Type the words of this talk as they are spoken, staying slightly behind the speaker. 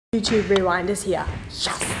YouTube Rewind is here.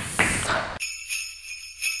 Yes!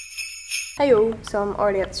 Hey y'all, so I'm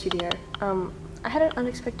already at the studio. I had an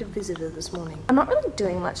unexpected visitor this morning. I'm not really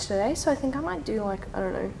doing much today, so I think I might do like, I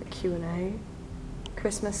don't know, a Q&A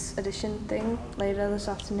Christmas edition thing later this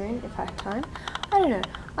afternoon if I have time. I don't know.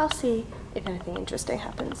 I'll see if anything interesting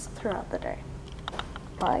happens throughout the day.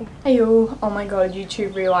 Bye. Hey y'all, oh my god,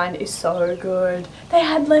 YouTube Rewind is so good. They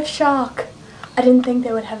had Left Shark. I didn't think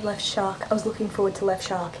they would have Left Shark. I was looking forward to Left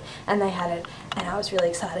Shark and they had it and I was really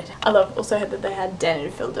excited. I also heard that they had Dan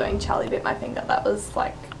and Phil doing Charlie Bit My Finger. That was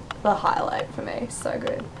like the highlight for me. So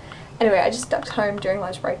good. Anyway, I just ducked home during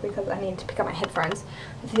lunch break because I needed to pick up my headphones.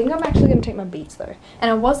 I think I'm actually going to take my Beats though. And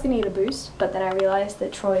I was going to get a Boost, but then I realised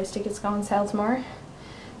that Troy's tickets go on sale tomorrow.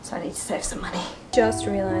 So I need to save some money. Just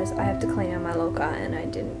realised I have to clean out my locker and I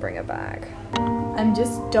didn't bring a bag. I'm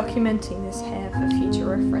just documenting this hair for future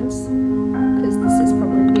reference because this is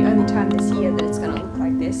probably the only time this year that it's going to look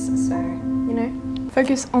like this, so, you know.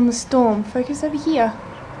 Focus on the storm. Focus over here.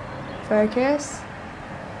 Focus.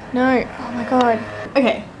 No. Oh my god.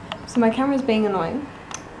 Okay, so my camera's being annoying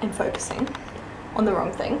and focusing on the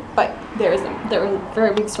wrong thing, but there is a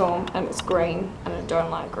very big storm and it's green and I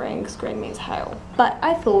don't like green because green means hail. But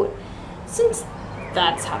I thought, since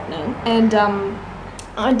that's happening and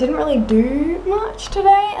I didn't really do much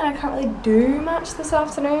today and I can't really do much this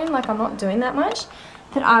afternoon, like I'm not doing that much,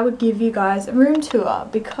 that I would give you guys a room tour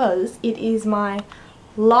because it is my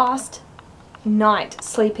last night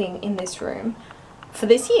sleeping in this room for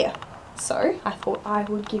this year. So I thought I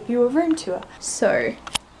would give you a room tour. So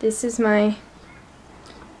this is my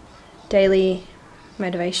daily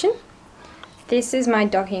motivation. This is my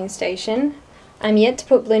docking station. I'm yet to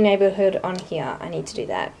put Blue Neighborhood on here. I need to do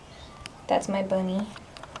that. That's my bunny.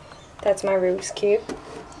 That's my Rubik's Cube.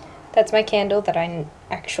 That's my candle that I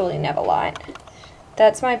actually never light.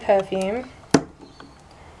 That's my perfume.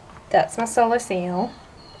 That's my solar seal.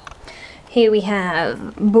 Here we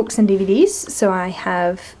have books and DVDs. So I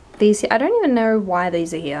have these here. I don't even know why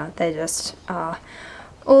these are here. They just are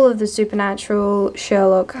all of the Supernatural,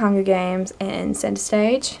 Sherlock, Hunger Games, and Center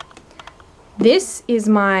Stage. This is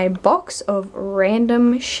my box of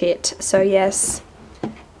random shit. So yes,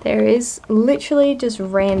 there is literally just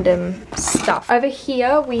random stuff. Over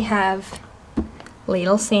here we have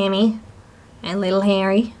Little Sammy and Little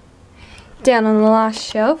Harry. Down on the last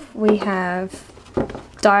shelf we have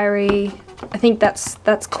diary. I think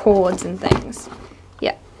that's cords and things.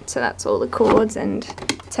 Yeah, so that's all the cords and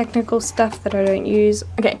technical stuff that I don't use.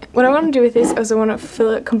 Okay, what I want to do with this is I want to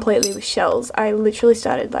fill it completely with shells. I literally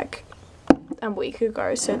started like a week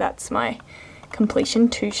ago, so that's my completion,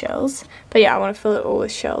 2 shells. But yeah, I want to fill it all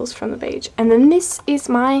with shells from the beach. And then this is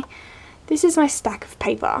my stack of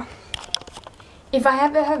paper. If I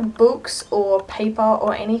ever have books or paper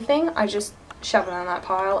or anything, I just shove it on that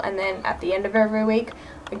pile, and then at the end of every week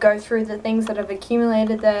I go through the things that have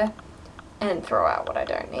accumulated there and throw out what I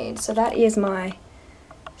don't need. So that is my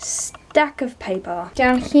stack of paper.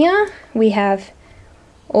 Down here we have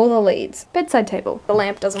all the leads. Bedside table. The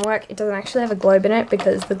lamp doesn't work. It doesn't actually have a globe in it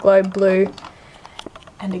because the globe blew.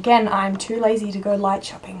 And again, I'm too lazy to go light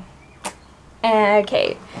shopping.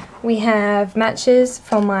 Okay, we have matches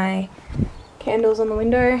for my candles on the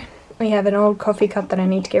window. We have an old coffee cup that I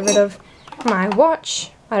need to get rid of. My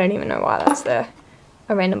watch. I don't even know why that's there.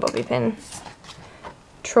 A random bobby pin.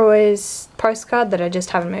 Troy's postcard that I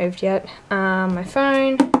just haven't moved yet. My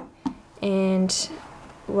phone. And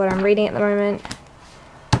what I'm reading at the moment.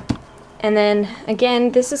 And then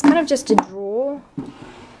again, this is kind of just a drawer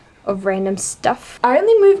of random stuff. I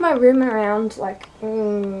only moved my room around like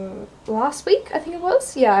last week, I think it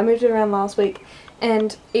was. Yeah, I moved it around last week.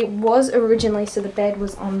 And it was originally, so the bed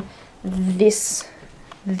was on this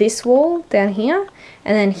wall down here.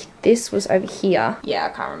 And then this was over here. Yeah, I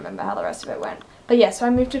can't remember how the rest of it went. But yeah, so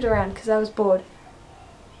I moved it around because I was bored.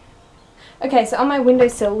 Okay, so on my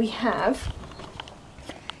windowsill we have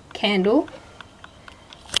candle,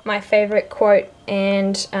 my favourite quote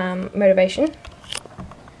and motivation,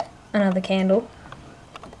 another candle,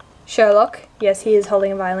 Sherlock, yes he is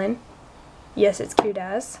holding a violin, yes it's cute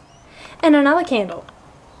as, and another candle.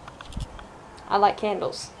 I like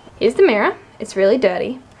candles. Here's the mirror, it's really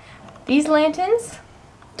dirty. These lanterns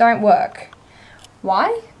don't work.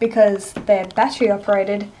 Why? Because they're battery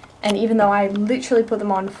operated, and even though I literally put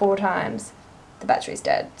them on 4 times, the battery's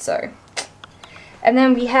dead, so. And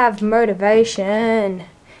then we have motivation.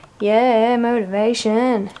 Yeah,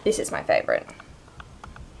 motivation. This is my favourite.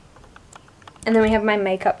 And then we have my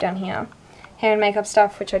makeup down here. Hair and makeup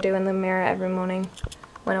stuff, which I do in the mirror every morning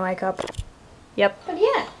when I wake up. Yep. But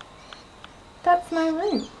yeah, that's my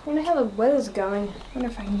room. I wonder how the weather's going. I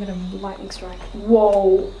wonder if I can get a lightning strike.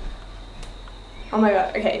 Whoa. Oh my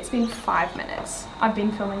god, okay, it's been 5 minutes. I've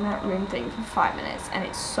been filming that room thing for 5 minutes and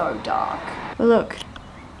it's so dark. Look.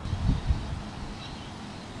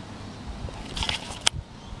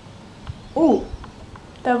 Ooh,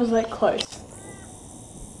 that was like close.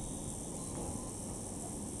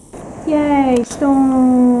 Yay,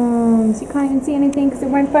 storms! You can't even see anything because it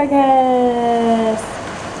won't focus.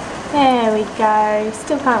 There we go.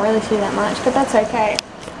 Still can't really see that much, but that's okay.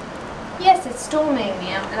 Yes, it's storming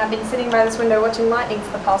now, and I've been sitting by this window watching lightning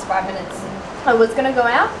for the past 5 minutes. I was going to go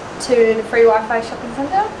out to the free Wi-Fi shopping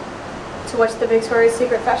centre to watch the Victoria's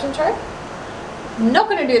Secret fashion show. Not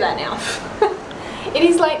going to do that now. It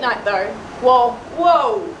is late night though. Whoa,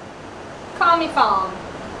 whoa! Calm me farm.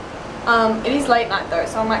 It is late night though,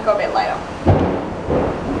 so I might go a bit later.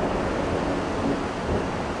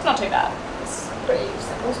 It's not too bad. It's a pretty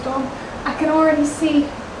simple storm. I can already see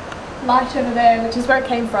light over there, which is where it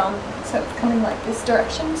came from. So it's coming like this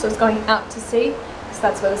direction, so it's going out to sea, because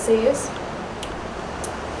that's where the sea is.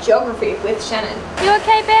 Geography with Shannon. You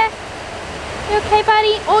okay, Bear? You okay,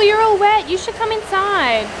 buddy? Oh, you're all wet. You should come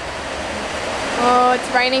inside. Oh,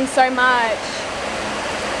 it's raining so much.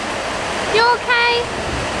 You okay?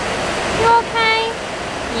 You okay?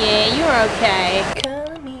 Yeah, you're okay.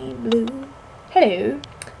 Call me blue. Hello.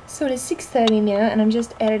 So it is 6:30 now, and I'm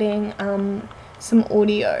just editing some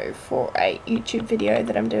audio for a YouTube video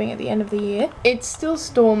that I'm doing at the end of the year. It's still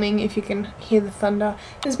storming, if you can hear the thunder.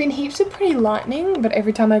 There's been heaps of pretty lightning, but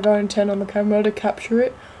every time I go and turn on the camera to capture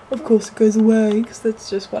it, of course it goes away, because that's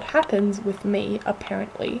just what happens with me,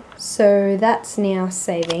 apparently. So that's now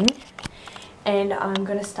saving, and I'm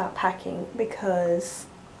gonna start packing because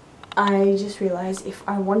I just realised if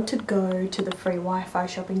I want to go to the free Wi-Fi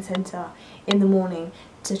shopping centre in the morning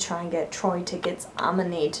to try and get Troy tickets, I'm gonna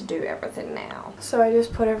need to do everything now. So I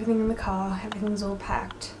just put everything in the car, everything's all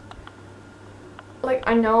packed. Like,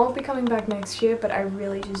 I know I'll be coming back next year, but I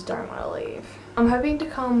really just don't want to leave. I'm hoping to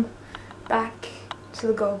come back to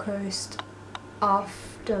the Gold Coast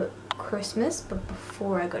after Christmas, but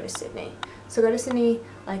before I go to Sydney. So I go to Sydney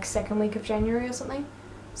like second week of January or something.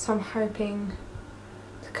 So I'm hoping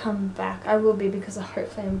to come back. I will be, because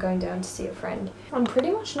hopefully I'm going down to see a friend. I'm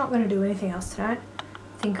pretty much not going to do anything else tonight.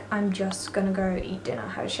 I think I'm just going to go eat dinner,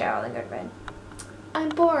 have a shower, then go to bed. I'm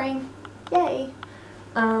boring. Yay.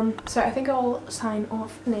 So I think I'll sign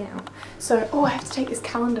off now. So, oh, I have to take this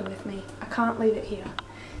calendar with me. I can't leave it here.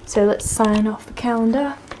 So let's sign off the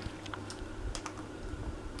calendar.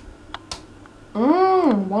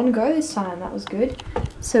 One go this time, that was good.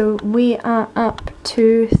 So we are up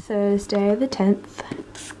to Thursday the 10th.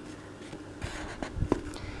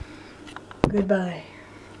 Goodbye.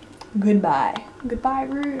 Goodbye. Goodbye,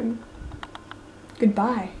 room.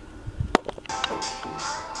 Goodbye.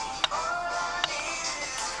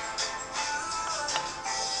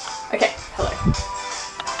 Okay, hello.